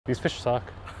These fish suck.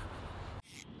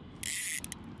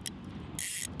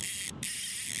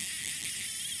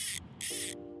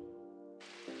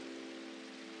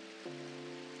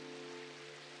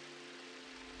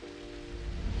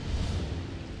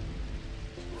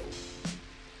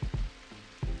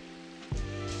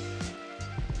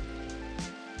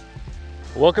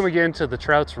 Welcome again to the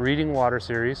Trouts Reading Water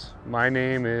series. My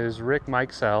name is Rick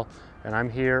Mikesell and I'm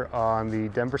here on the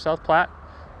Denver South Platte.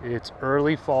 It's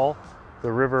early fall.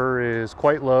 The river is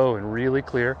quite low and really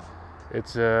clear.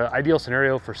 It's an ideal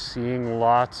scenario for seeing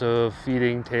lots of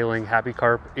feeding, tailing, happy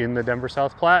carp in the Denver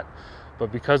South Platte.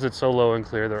 But because it's so low and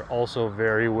clear, they're also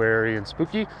very wary and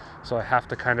spooky. So I have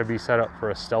to kind of be set up for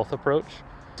a stealth approach.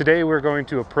 Today we're going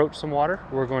to approach some water.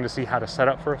 We're going to see how to set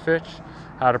up for a fish,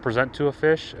 how to present to a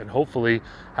fish, and hopefully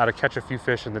how to catch a few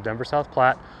fish in the Denver South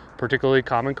Platte, particularly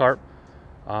common carp.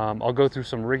 I'll go through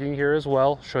some rigging here as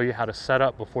well, show you how to set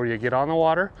up before you get on the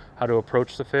water, how to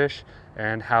approach the fish,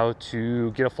 and how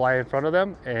to get a fly in front of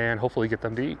them and hopefully get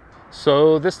them to eat.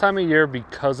 So this time of year,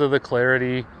 because of the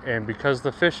clarity and because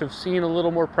the fish have seen a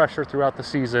little more pressure throughout the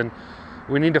season,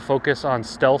 we need to focus on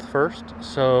stealth first.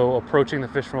 So approaching the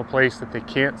fish from a place that they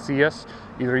can't see us,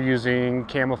 either using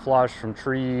camouflage from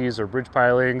trees or bridge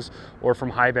pilings or from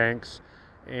high banks.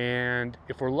 And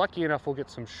if we're lucky enough, we'll get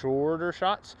some shorter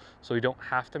shots so we don't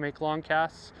have to make long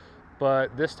casts.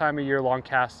 But this time of year, long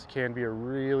casts can be a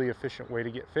really efficient way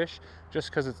to get fish just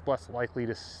because it's less likely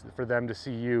for them to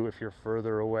see you if you're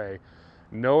further away.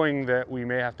 Knowing that we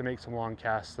may have to make some long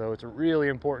casts though, it's really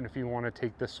important if you want to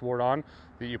take this sport on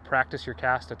that you practice your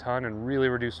cast a ton and really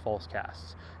reduce false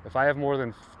casts. If I have more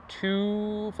than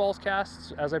 2 false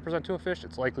casts as I present to a fish,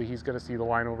 it's likely he's going to see the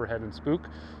line overhead and spook.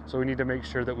 So we need to make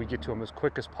sure that we get to him as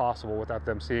quick as possible without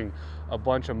them seeing a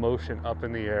bunch of motion up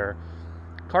in the air.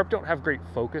 Carp don't have great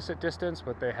focus at distance,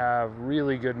 but they have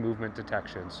really good movement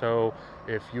detection. So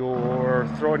if you're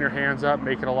throwing your hands up,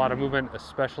 making a lot of movement,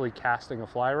 especially casting a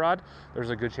fly rod,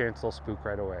 there's a good chance they'll spook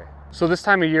right away. So this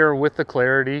time of year with the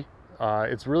clarity,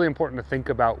 it's really important to think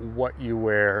about what you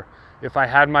wear. If I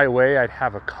had my way, I'd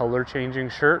have a color changing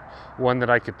shirt, one that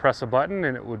I could press a button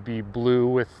and it would be blue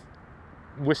with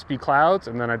wispy clouds,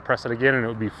 and then I'd press it again and it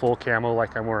would be full camo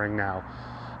like I'm wearing now.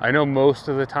 I know most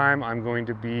of the time I'm going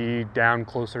to be down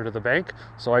closer to the bank,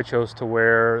 so I chose to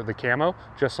wear the camo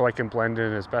just so I can blend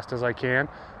in as best as I can.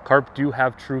 Carp do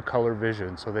have true color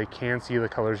vision, so they can see the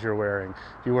colors you're wearing.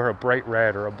 If you wear a bright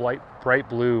red or a bright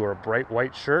blue or a bright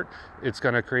white shirt, it's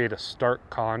going to create a stark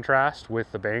contrast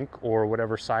with the bank or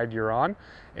whatever side you're on,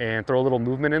 and throw a little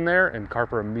movement in there and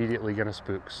carp are immediately going to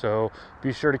spook. So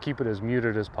be sure to keep it as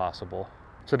muted as possible.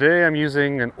 So today I'm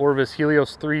using an Orvis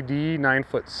Helios 3D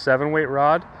 9-foot 7-weight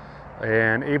rod,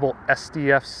 an Able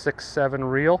SDF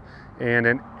 6.7 reel, and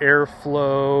an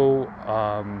Airflow,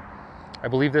 I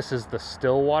believe this is the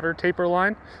Stillwater taper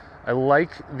line. I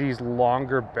like these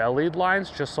longer bellied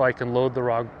lines just so I can load the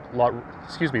rod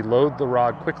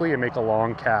quickly and make a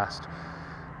long cast.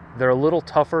 They're a little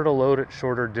tougher to load at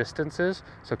shorter distances,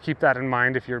 so keep that in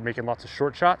mind if you're making lots of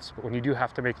short shots. But when you do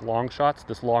have to make long shots,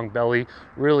 this long belly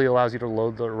really allows you to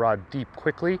load the rod deep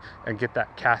quickly and get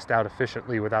that cast out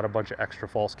efficiently without a bunch of extra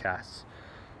false casts.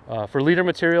 For leader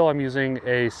material, I'm using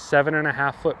a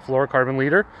 7.5-foot fluorocarbon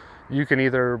leader. You can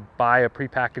either buy a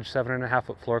prepackaged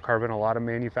 7.5-foot fluorocarbon. A lot of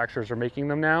manufacturers are making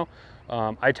them now.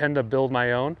 I tend to build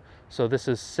my own. So this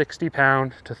is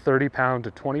 60-pound to 30-pound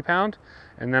to 20-pound.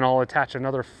 And then I'll attach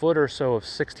another foot or so of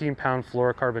 16-pound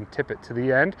fluorocarbon tippet to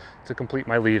the end to complete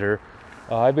my leader.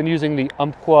 I've been using the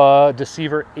Umpqua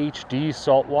Deceiver HD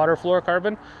saltwater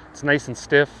fluorocarbon. It's nice and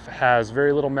stiff, has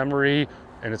very little memory,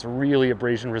 and it's really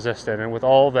abrasion resistant. And with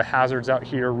all the hazards out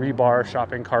here, rebar,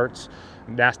 shopping carts,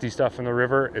 nasty stuff in the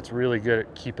river, it's really good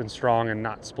at keeping strong and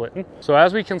not splitting. So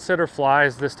as we consider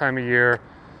flies this time of year,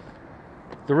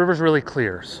 the river's really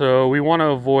clear. So we want to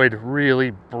avoid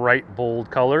really bright, bold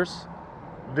colors.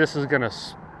 This is going to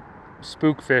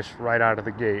spook fish right out of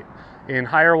the gate. In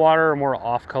higher water or more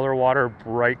off-color water,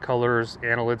 bright colors,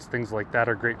 annelids, things like that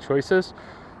are great choices.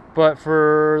 But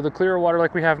for the clearer water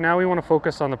like we have now, we want to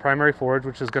focus on the primary forage,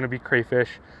 which is going to be crayfish,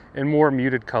 in more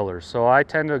muted colors. So I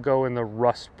tend to go in the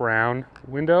rust brown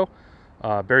window.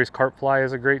 Barry's carp fly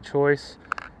is a great choice.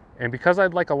 And because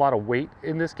I'd like a lot of weight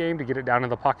in this game to get it down in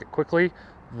the pocket quickly,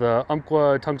 the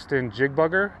Umpqua Tungsten Jig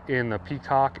Bugger in the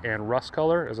peacock and rust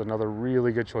color is another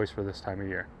really good choice for this time of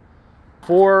year.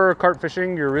 For carp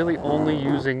fishing, you're really only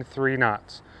using 3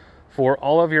 knots. For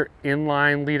all of your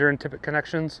inline leader and tippet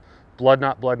connections, blood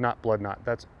knot, blood knot, blood knot.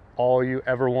 That's all you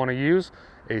ever want to use.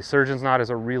 A surgeon's knot is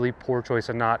a really poor choice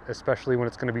of knot, especially when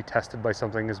it's going to be tested by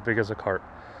something as big as a carp.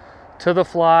 To the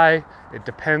fly, it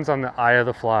depends on the eye of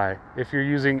the fly. If you're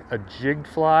using a jigged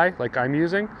fly, like I'm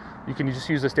using, you can just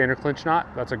use a standard clinch knot.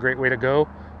 That's a great way to go,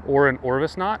 or an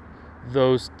Orvis knot.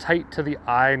 Those tight to the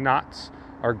eye knots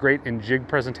are great in jig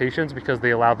presentations because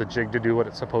they allow the jig to do what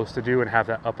it's supposed to do and have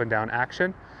that up and down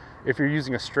action. If you're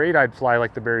using a straight-eyed fly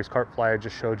like the Barry's Carp fly I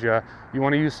just showed you, you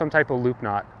want to use some type of loop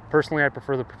knot. Personally, I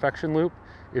prefer the Perfection loop.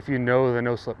 If you know the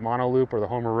no-slip mono loop or the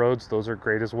Homer Rhodes, those are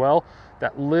great as well.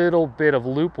 That little bit of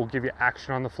loop will give you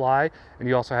action on the fly, and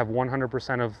you also have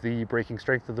 100% of the breaking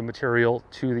strength of the material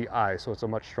to the eye, so it's a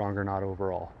much stronger knot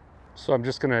overall. So I'm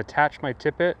just going to attach my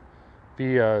tippet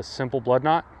via a simple blood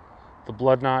knot. The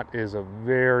blood knot is a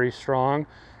very strong,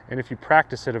 and if you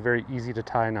practice it, a very easy to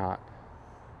tie knot.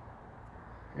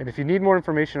 And if you need more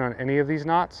information on any of these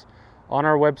knots, on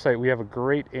our website we have a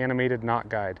great animated knot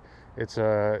guide. It's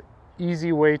a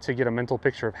easy way to get a mental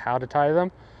picture of how to tie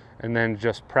them, and then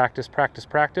just practice, practice,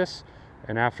 practice,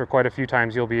 and after quite a few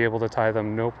times you'll be able to tie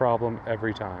them no problem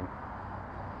every time.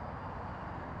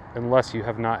 Unless you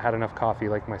have not had enough coffee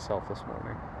like myself this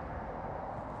morning.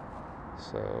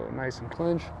 So nice and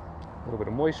clinch, a little bit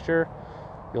of moisture.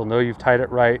 You'll know you've tied it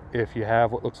right if you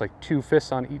have what looks like 2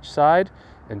 fists on each side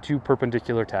and 2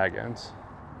 perpendicular tag ends.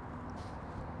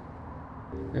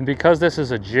 And because this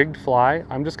is a jigged fly,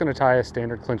 I'm just going to tie a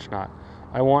standard clinch knot.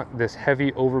 I want this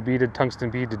heavy overbeaded tungsten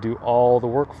bead to do all the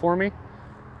work for me.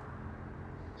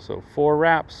 So 4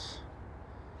 wraps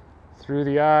through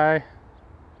the eye,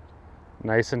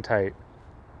 nice and tight.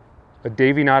 A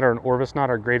Davy knot or an Orvis knot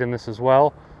are great in this as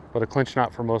well, but a clinch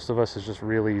knot for most of us is just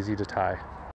really easy to tie.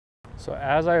 So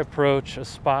as I approach a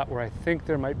spot where I think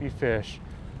there might be fish,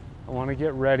 I want to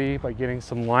get ready by getting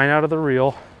some line out of the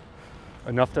reel,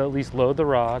 enough to at least load the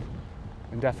rod,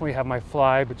 and definitely have my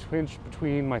fly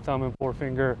between my thumb and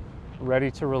forefinger ready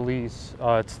to release.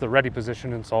 It's the ready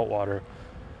position in salt water.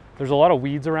 There's a lot of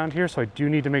weeds around here, so I do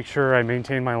need to make sure I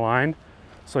maintain my line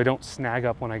so I don't snag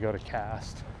up when I go to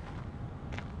cast.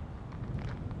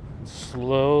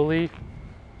 Slowly,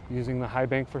 using the high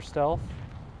bank for stealth,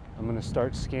 I'm going to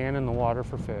start scanning the water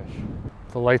for fish.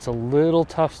 The light's a little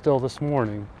tough still this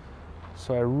morning,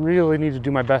 so I really need to do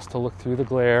my best to look through the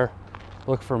glare,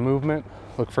 look for movement,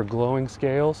 look for glowing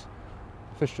scales.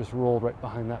 Fish just rolled right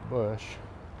behind that bush.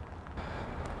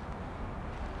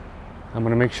 I'm going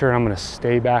to make sure I'm going to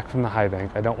stay back from the high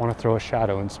bank. I don't want to throw a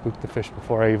shadow and spook the fish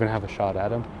before I even have a shot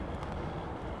at him.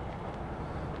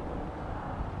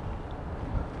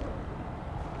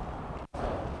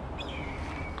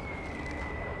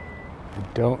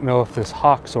 I don't know if this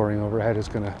hawk soaring overhead is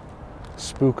going to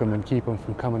spook him and keep him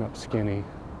from coming up skinny.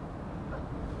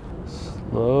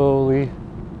 Slowly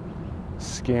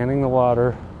scanning the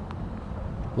water,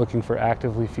 looking for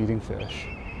actively feeding fish.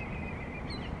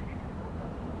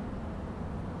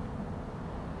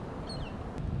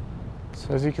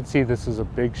 So as you can see, this is a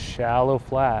big shallow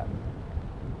flat,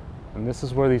 and this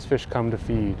is where these fish come to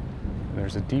feed. And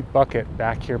there's a deep bucket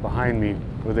back here behind me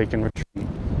where they can retreat.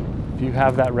 If you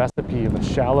have that recipe of a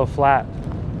shallow flat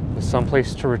with some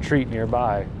place to retreat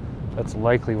nearby, that's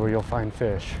likely where you'll find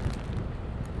fish.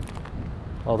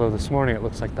 Although this morning it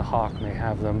looks like the hawk may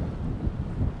have them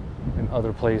in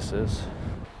other places.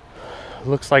 It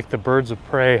looks like the birds of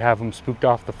prey have them spooked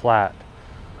off the flat.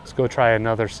 Let's go try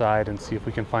another side and see if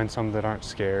we can find some that aren't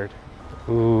scared.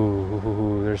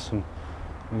 Ooh, there's some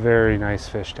very nice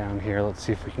fish down here. Let's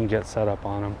see if we can get set up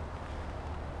on them.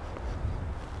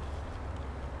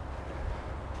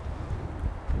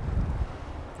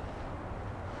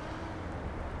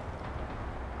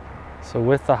 So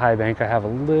with the high bank, I have a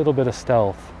little bit of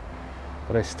stealth,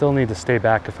 but I still need to stay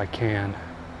back if I can.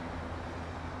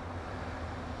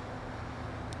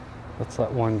 Let's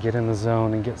let one get in the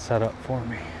zone and get set up for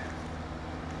me.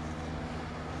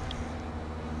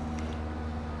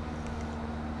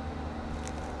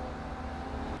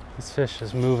 This fish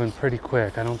is moving pretty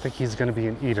quick. I don't think he's going to be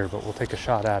an eater, but we'll take a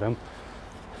shot at him.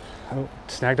 Oh,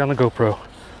 snagged on the GoPro.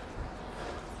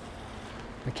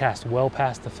 I cast well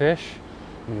past the fish.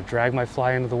 I'm going to drag my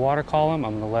fly into the water column.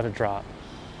 I'm going to let it drop.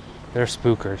 They're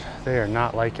spookered. They are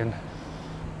not liking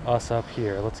us up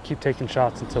here. Let's keep taking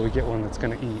shots until we get one that's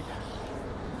going to eat.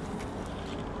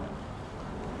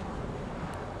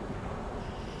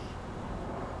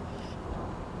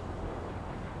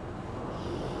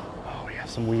 Oh, we have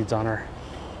some weeds on her.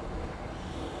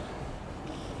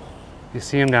 You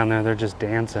see them down there, they're just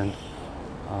dancing.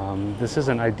 This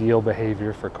isn't ideal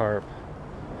behavior for carp.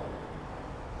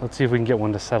 Let's see if we can get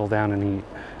one to settle down and eat.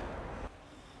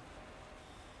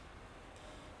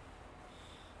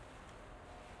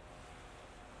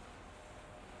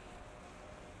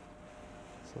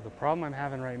 So the problem I'm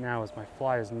having right now is my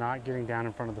fly is not getting down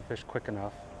in front of the fish quick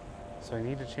enough. So I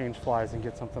need to change flies and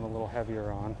get something a little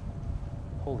heavier on.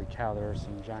 Holy cow, there are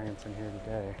some giants in here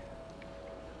today.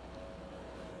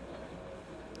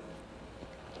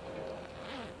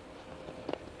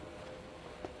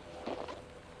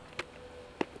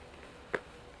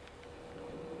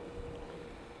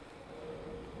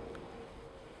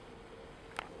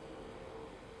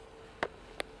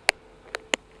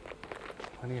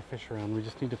 Plenty of fish around. We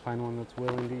just need to find one that's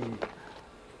willing to eat.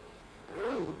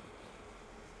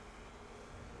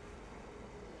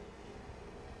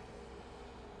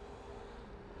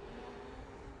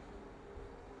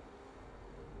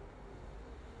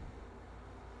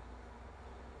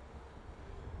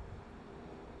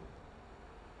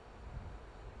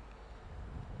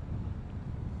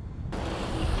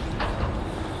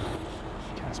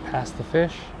 Cast past the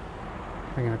fish,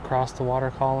 bring it across the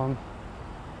water column.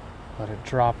 Let it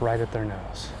drop right at their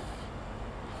nose.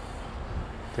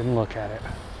 Didn't look at it.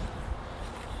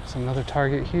 So another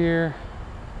target here.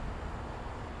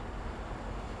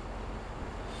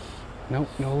 Nope,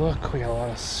 no look. We got a lot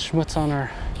of schmutz on our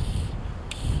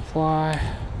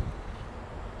fly.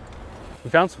 We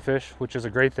found some fish, which is a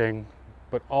great thing,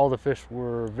 but all the fish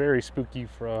were very spooky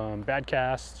from bad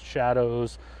casts,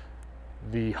 shadows,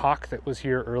 the hawk that was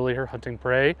here earlier hunting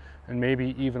prey, and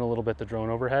maybe even a little bit the drone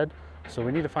overhead. So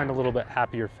we need to find a little bit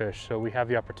happier fish so we have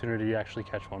the opportunity to actually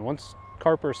catch one. Once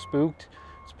carp are spooked,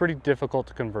 it's pretty difficult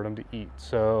to convert them to eat.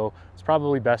 So it's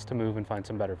probably best to move and find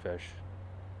some better fish.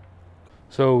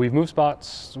 So we've moved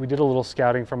spots. We did a little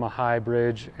scouting from a high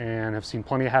bridge and have seen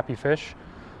plenty of happy fish.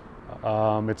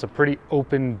 It's a pretty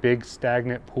open, big,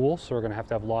 stagnant pool, so we're gonna have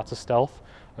to have lots of stealth.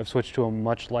 I've switched to a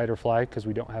much lighter fly because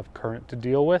we don't have current to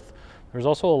deal with. There's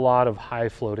also a lot of high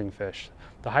floating fish.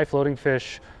 The high floating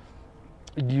fish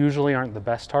usually aren't the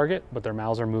best target, but their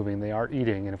mouths are moving, they are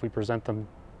eating, and if we present them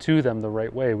to them the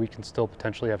right way, we can still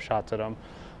potentially have shots at them.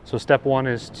 So step one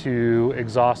is to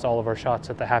exhaust all of our shots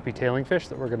at the happy tailing fish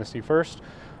that we're gonna see first.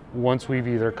 Once we've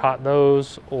either caught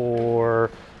those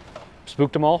or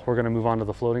spooked them all, we're gonna move on to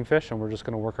the floating fish, and we're just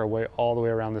gonna work our way all the way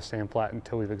around the sand flat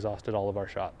until we've exhausted all of our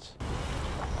shots.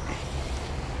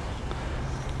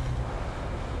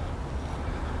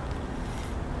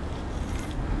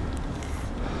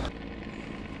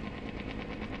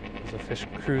 There's a fish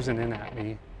cruising in at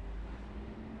me.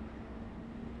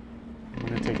 I'm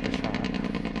gonna take the shot.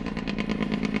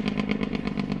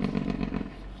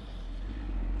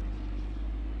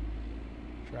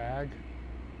 Drag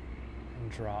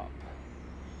and drop.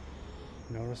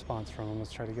 No response from him.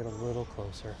 Let's try to get a little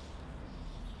closer.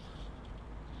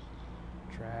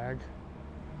 Drag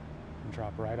and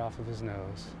drop right off of his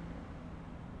nose.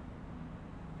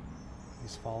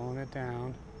 He's following it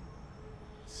down.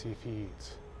 Let's see if he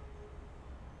eats.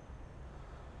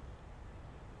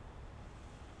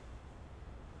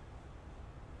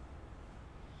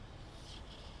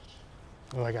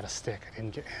 Oh, I got a stick. I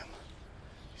didn't get him.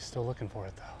 He's still looking for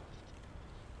it though.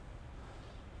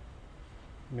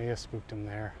 May have spooked him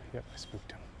there. Yep, I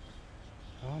spooked him.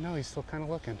 Oh no, he's still kind of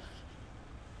looking.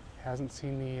 Hasn't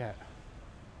seen me yet.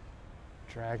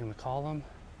 Dragging the column.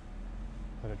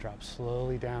 Let it drop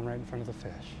slowly down right in front of the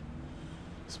fish.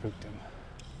 Spooked him.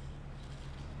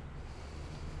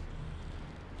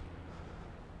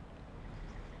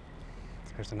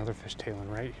 There's another fish tailing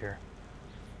right here.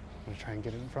 I'm gonna try and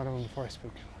get it in front of him before I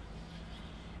spook him.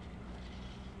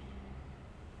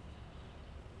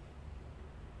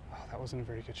 Oh, that wasn't a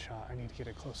very good shot. I need to get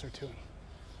it closer to him.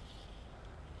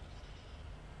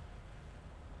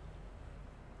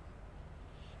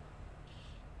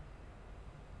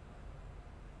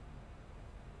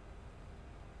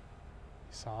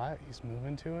 He saw it, he's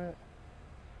moving to it.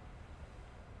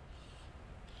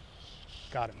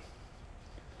 Got him.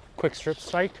 Quick strip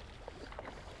strike.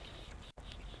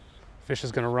 Fish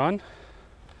is gonna run.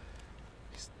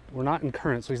 We're not in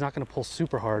current, so he's not gonna pull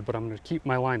super hard, but I'm gonna keep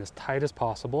my line as tight as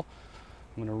possible.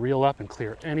 I'm gonna reel up and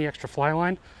clear any extra fly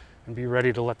line and be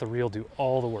ready to let the reel do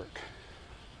all the work.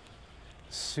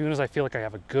 As soon as I feel like I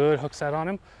have a good hook set on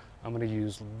him, I'm gonna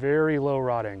use very low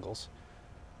rod angles.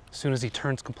 As soon as he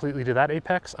turns completely to that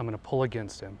apex, I'm gonna pull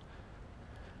against him.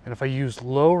 And if I use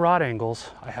low rod angles,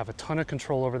 I have a ton of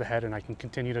control over the head and I can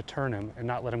continue to turn him and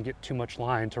not let him get too much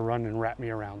line to run and wrap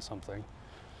me around something.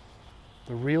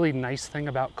 The really nice thing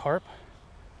about carp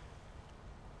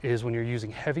is when you're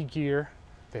using heavy gear,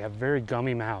 they have very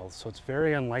gummy mouths, so it's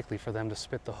very unlikely for them to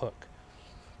spit the hook.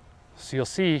 So you'll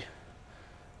see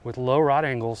with low rod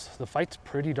angles, the fight's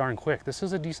pretty darn quick. This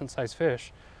is a decent sized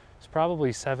fish. It's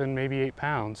probably 7, maybe 8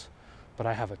 pounds, but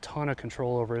I have a ton of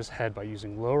control over his head by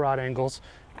using low rod angles.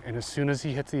 And as soon as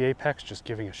he hits the apex, just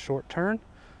giving a short turn,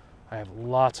 I have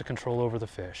lots of control over the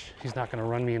fish. He's not going to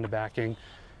run me into backing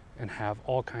and have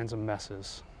all kinds of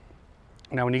messes.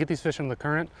 Now, when you get these fish in the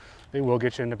current, they will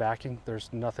get you into backing. There's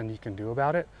nothing you can do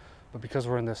about it. But because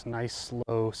we're in this nice,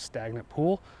 slow, stagnant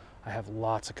pool, I have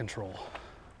lots of control.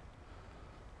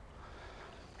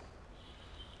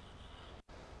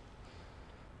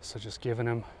 So just giving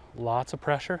him lots of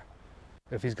pressure.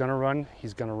 If he's gonna run,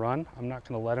 he's gonna run. I'm not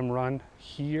gonna let him run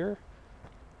here.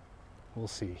 We'll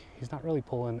see. He's not really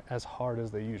pulling as hard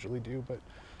as they usually do, but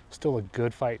still a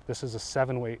good fight. This is a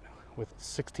 7 weight with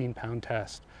 16-pound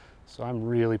test. So I'm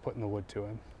really putting the wood to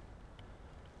him.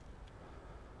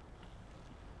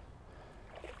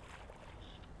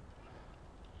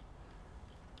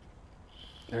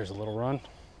 There's a little run.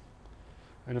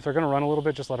 And if they're gonna run a little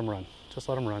bit, just let them run. Just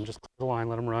let them run, just clear the line,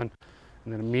 let them run,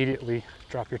 and then immediately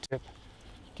drop your tip,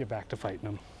 get back to fighting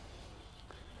them.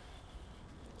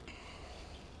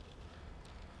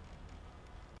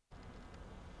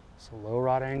 So low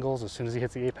rod angles, as soon as he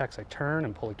hits the apex, I turn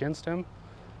and pull against him.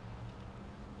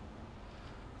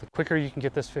 The quicker you can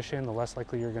get this fish in, the less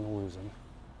likely you're gonna lose him.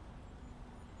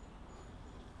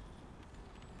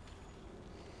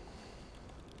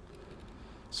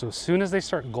 So as soon as they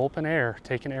start gulping air,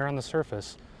 taking air on the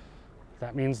surface,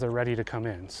 that means they're ready to come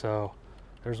in. So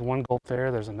there's one gulp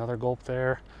there, there's another gulp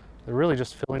there. They're really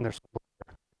just filling their swim.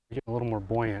 They're getting a little more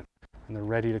buoyant and they're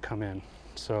ready to come in.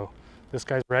 So this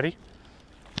guy's ready.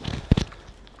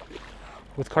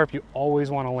 With carp, you always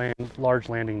want to land large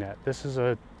landing net. This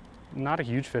is not a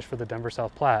huge fish for the Denver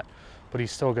South Platte, but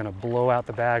he's still going to blow out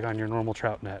the bag on your normal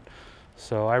trout net.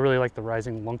 So I really like the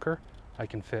rising lunker. I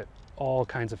can fit all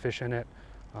kinds of fish in it.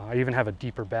 I even have a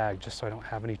deeper bag just so I don't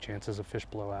have any chances of fish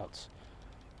blowouts.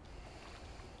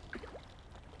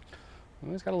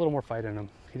 Well, he's got a little more fight in him.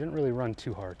 He didn't really run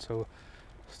too hard, so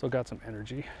still got some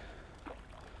energy.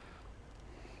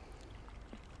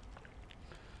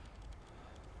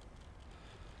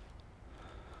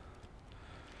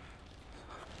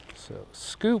 So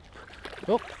scoop.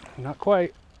 Oh, not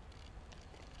quite.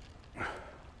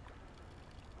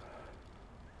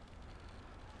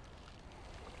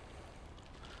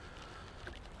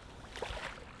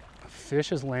 Fish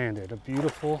has landed, a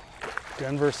beautiful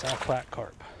Denver South Platte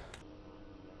carp.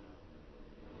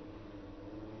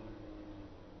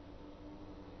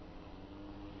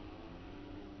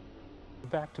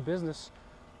 Back to business.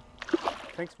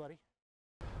 Thanks, buddy.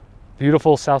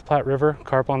 Beautiful South Platte River,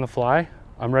 carp on the fly.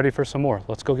 I'm ready for some more.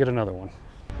 Let's go get another one.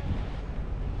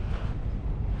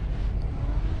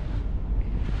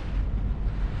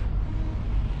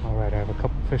 All right, I have a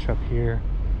couple fish up here.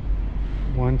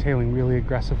 One tailing really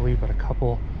aggressively, but a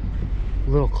couple a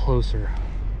little closer.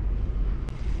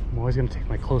 I'm always going to take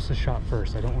my closest shot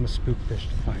first. I don't want to spook fish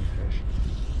to find fish.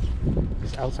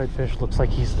 This outside fish looks like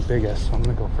he's the biggest, so I'm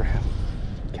going to go for him.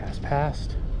 Cast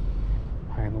past,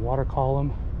 high in the water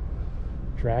column,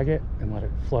 drag it, and let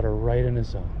it flutter right in his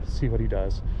zone. Let's see what he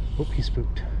does. Oh, he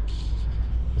spooked.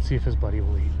 Let's see if his buddy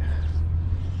will eat.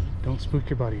 Don't spook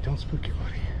your buddy. Don't spook your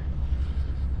buddy.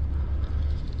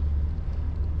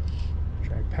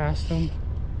 Drag past him,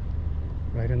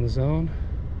 right in the zone,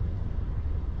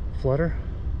 flutter.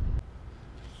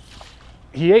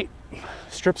 He ate.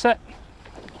 Strip set.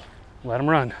 Let him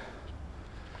run.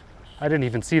 I didn't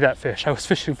even see that fish. I was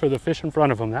fishing for the fish in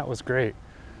front of him. That was great.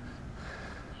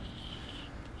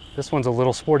 This one's a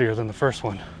little sportier than the first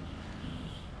one.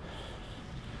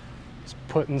 He's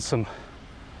putting some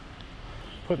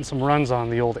runs on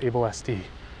the old Able SD.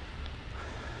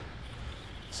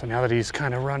 So now that he's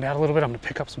kind of run out a little bit, I'm gonna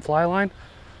pick up some fly line.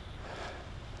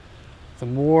 The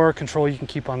more control you can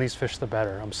keep on these fish, the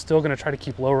better. I'm still gonna try to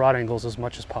keep low rod angles as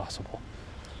much as possible.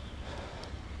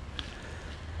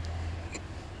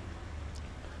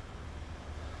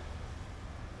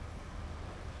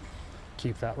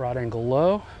 Keep that rod angle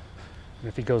low. And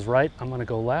if he goes right, I'm gonna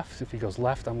go left. If he goes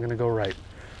left, I'm gonna go right.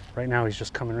 Right now, he's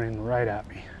just coming in right at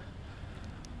me.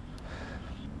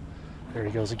 There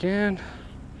he goes again.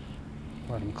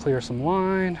 Let him clear some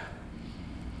line.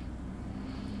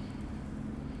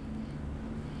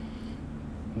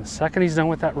 And the second he's done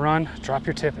with that run, drop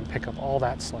your tip and pick up all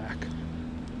that slack.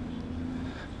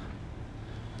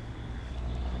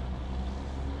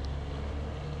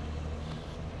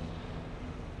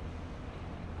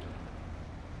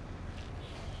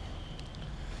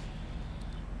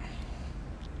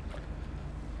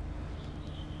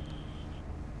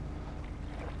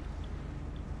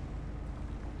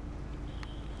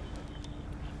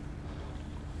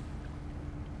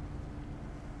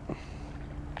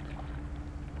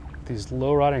 These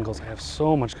low rod angles, I have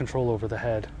so much control over the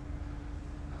head.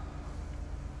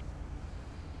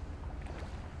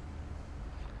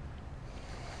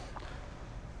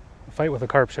 A fight with a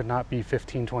carp should not be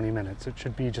 15-20 minutes. It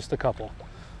should be just a couple.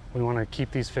 We want to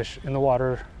keep these fish in the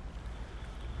water,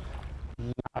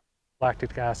 not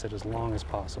lactic acid, as long as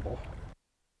possible.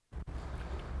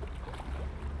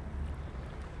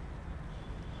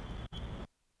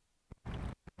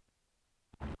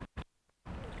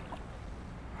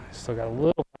 Still got a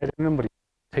little bite in him, but he's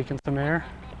taking some air.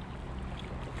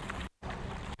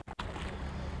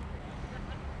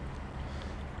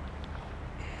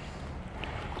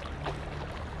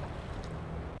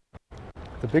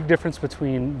 The big difference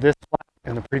between this flat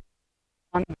and the previous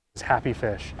one is happy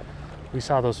fish. We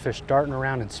saw those fish darting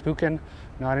around and spooking,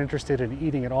 not interested in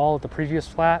eating at all at the previous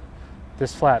flat.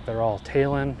 This flat, they're all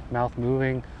tailing, mouth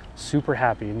moving, super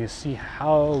happy, and you see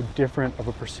how different of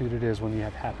a pursuit it is when you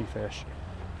have happy fish.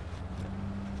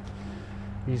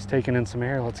 He's taking in some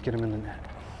air. Let's get him in the net.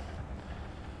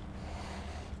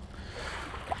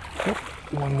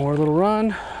 One more little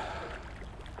run.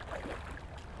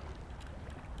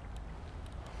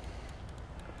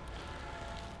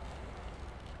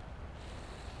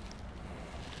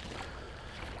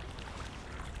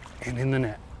 And in the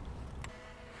net.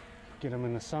 Get them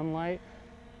in the sunlight.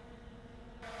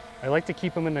 I like to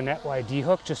keep them in the net while I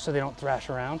dehook, just so they don't thrash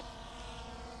around.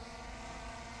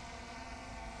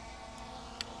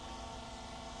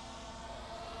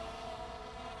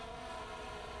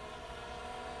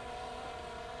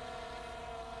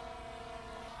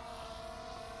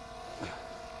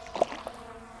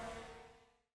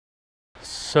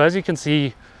 So as you can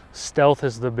see, stealth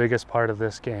is the biggest part of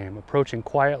this game. Approaching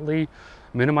quietly,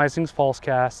 minimizing false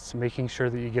casts, making sure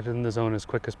that you get in the zone as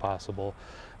quick as possible.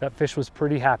 That fish was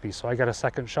pretty happy, so I got a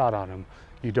second shot on him.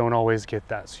 You don't always get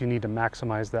that, so you need to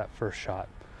maximize that first shot.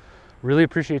 Really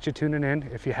appreciate you tuning in.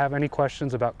 If you have any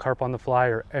questions about carp on the fly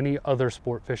or any other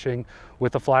sport fishing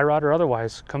with a fly rod or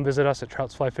otherwise, come visit us at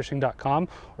troutsflyfishing.com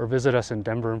or visit us in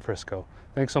Denver and Frisco.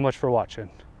 Thanks so much for watching.